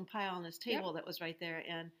had their own pile on this table that was right there,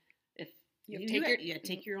 and if you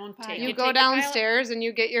take your own pile. You go downstairs and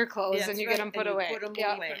you get your clothes and you get them put away. Put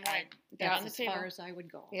them away. That's as far as I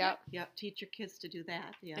would go. Yep. Teach your kids to do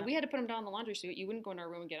that. Yeah. And we had to put them down in the laundry chute. You wouldn't go in our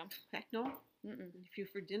room and get them. Heck no. If you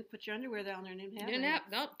didn't put your underwear down there and didn't have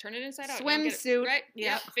no, turn it inside out. Swimsuit. Right?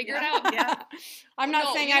 Yeah. Figure it out. Yeah. I'm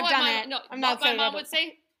not saying I've done it. No, I'm not saying my mom would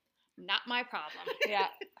say, not my problem. Yeah.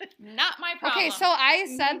 Not my problem. Okay, so I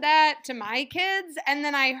said that to my kids, and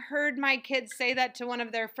then I heard my kids say that to one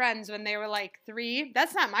of their friends when they were like 3.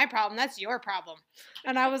 That's not my problem. That's your problem.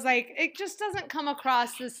 And I was like, it just doesn't come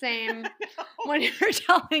across the same when you're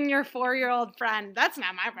telling your 4-year-old friend, that's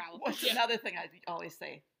not my problem. What's another thing I always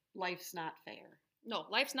say? Life's not fair. No,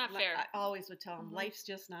 life's not fair. I always would tell them, life's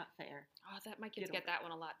just not fair. Oh, my kids get that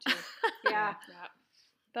one a lot, too. Yeah.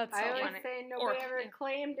 That's so I always funny. say nobody ever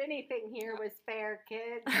claimed anything here was fair,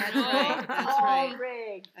 kids. That's right. That's all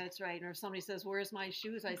rigged. That's right. Or if somebody says, "Where's my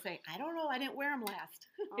shoes?" I say, "I don't know. I didn't wear them last."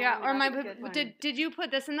 Yeah. Or did you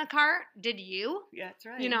put this in the cart? Did you? Yeah, that's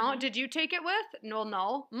right. Did you take it with? No.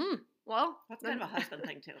 Well, that's kind of a husband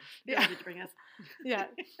thing too. Yeah. Did you bring us? Yeah.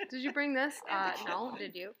 Did you bring this? No.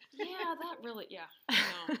 Did you? Yeah. That really. Yeah. I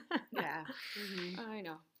know. Yeah. Mm-hmm. I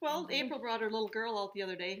know. Well, April brought her little girl out the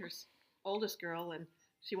other day, her oldest girl, and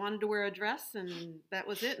she wanted to wear a dress, and that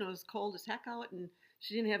was it, and it was cold as heck out, and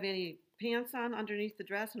she didn't have any pants on underneath the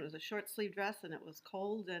dress, and it was a short-sleeve dress, and it was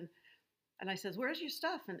cold, and I says, "Where's your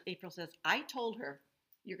stuff?" And April says, "I told her,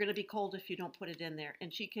 you're going to be cold if you don't put it in there."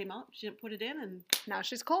 And she came out, she didn't put it in, and now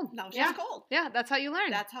she's cold. Now she's cold. Yeah, that's how you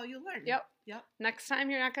learn. That's how you learn. Yep. Next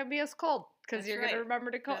time you're not going to be as cold because you're going to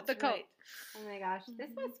remember to coat the coat. Oh my gosh,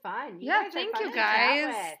 this was fun. Thank you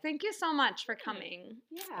guys. Thank you so much for coming.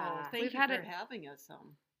 Yeah. Thank you for having us.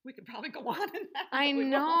 We could probably go on and on. I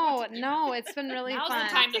know. No, it's been really fun. Now's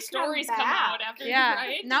the time the stories come out after. Yeah.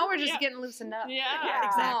 Right? Now we're just getting loosened up. Yeah,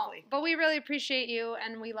 exactly. But we really appreciate you,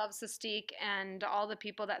 and we love Sistique and all the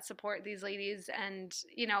people that support these ladies. And,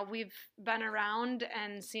 we've been around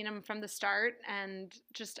and seen them from the start and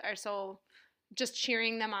just are so just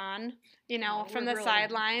cheering them on, from the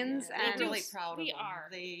sidelines. Yeah, and we're really proud of them. Are.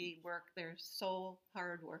 They work. They're so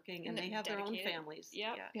hardworking, and they have their own families.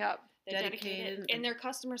 Yep. Yeah. Yep. They're dedicated. And their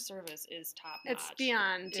customer service is top notch. It's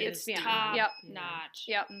beyond. It's beyond. top notch.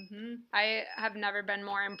 Yep. Mm-hmm. I have never been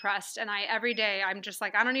more impressed. And every day I'm just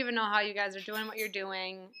like, I don't even know how you guys are doing what you're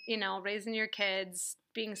doing, raising your kids,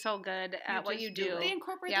 being so good at what you do. They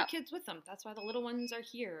incorporate their kids with them. That's why the little ones are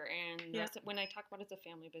here. And when I talk about it's a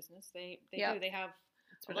family business, they do. They have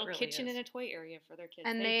a little kitchen and a toy area for their kids.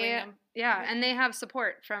 And and they have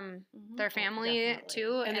support from their family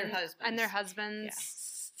too. And their husbands. And their husbands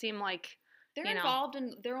seem like they're involved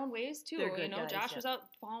in their own ways too. They're good guys, Josh was out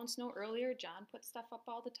plowing snow earlier. John puts stuff up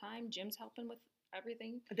all the time. Jim's helping with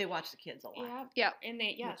everything. They watch the kids a lot. Yeah. And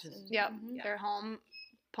they they're home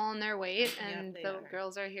pulling their weight, and the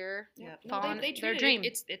girls are here following their dream.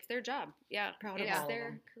 It's their job. Yeah. Proud of it's all their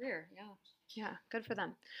of them. career. Yeah. Yeah, good for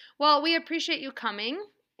them. Well, we appreciate you coming.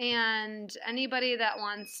 And anybody that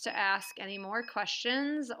wants to ask any more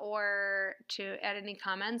questions or to add any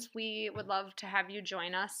comments, we would love to have you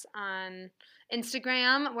join us on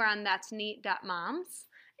Instagram. We're on that'sneat.moms.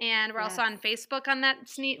 And we're also on Facebook on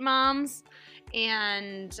That's Neat Moms.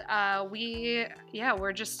 And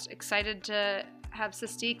we're just excited to have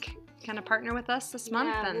Sistique kind of partner with us this month.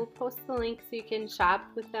 Yeah, we'll post the link so you can shop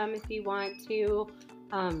with them if you want to.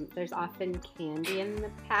 There's often candy in the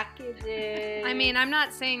packages. I mean, I'm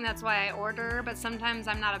not saying that's why I order, but sometimes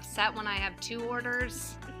I'm not upset when I have 2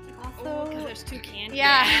 orders. Also, because there's 2 candy.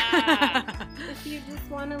 Yeah. If you just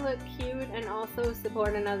want to look cute and also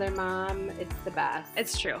support another mom, it's the best.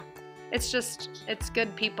 It's true. It's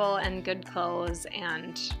good people and good clothes,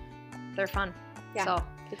 and they're fun. Yeah, so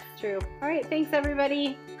it's true. All right, thanks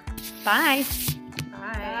everybody. Bye.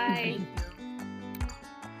 Bye. Bye.